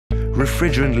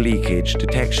refrigerant leakage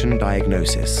detection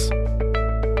diagnosis.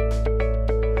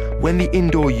 When the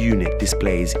indoor unit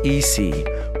displays EC,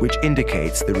 which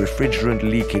indicates the refrigerant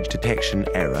leakage detection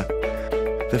error,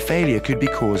 the failure could be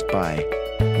caused by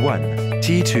 1.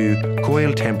 T2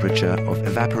 coil temperature of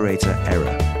evaporator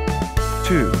error.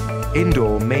 2.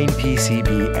 Indoor main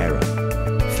PCB error.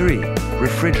 3.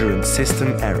 Refrigerant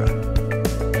system error.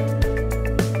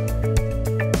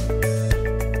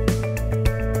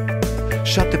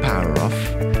 Shut the power off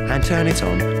and turn it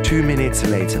on 2 minutes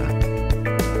later.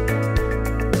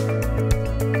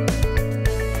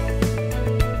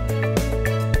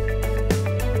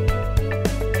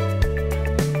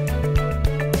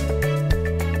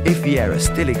 If the error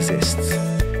still exists,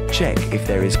 check if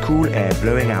there is cool air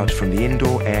blowing out from the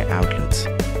indoor air outlet.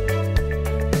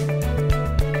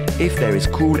 If there is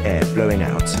cool air blowing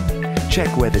out,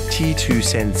 check whether T2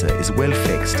 sensor is well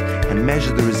fixed and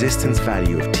measure the resistance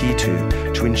value of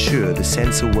T2 to ensure the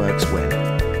sensor works well.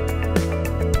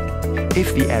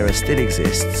 If the error still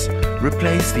exists,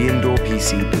 replace the indoor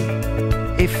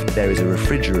PCB. If there is a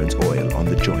refrigerant oil on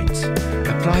the joint,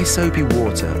 apply soapy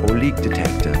water or leak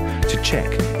detector to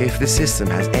check if the system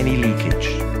has any leakage.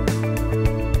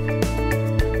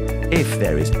 If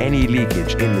there is any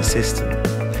leakage in the system,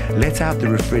 let out the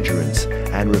refrigerant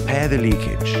and repair the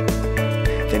leakage.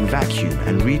 Then vacuum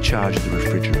and recharge the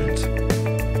refrigerant.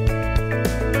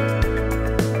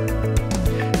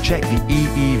 Check the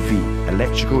EEV,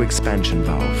 electrical expansion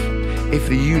valve. If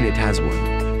the unit has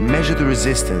one, measure the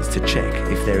resistance to check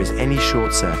if there is any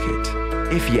short circuit.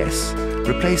 If yes,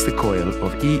 replace the coil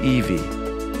of EEV.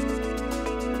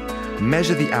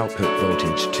 Measure the output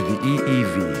voltage to the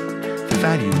EEV. The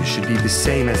value should be the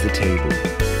same as the table.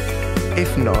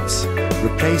 If not,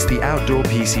 replace the outdoor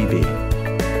PCB.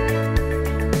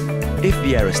 If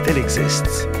the error still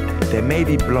exists, there may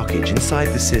be blockage inside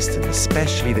the system,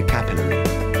 especially the capillary.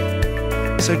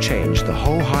 So change the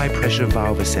whole high-pressure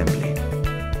valve assembly.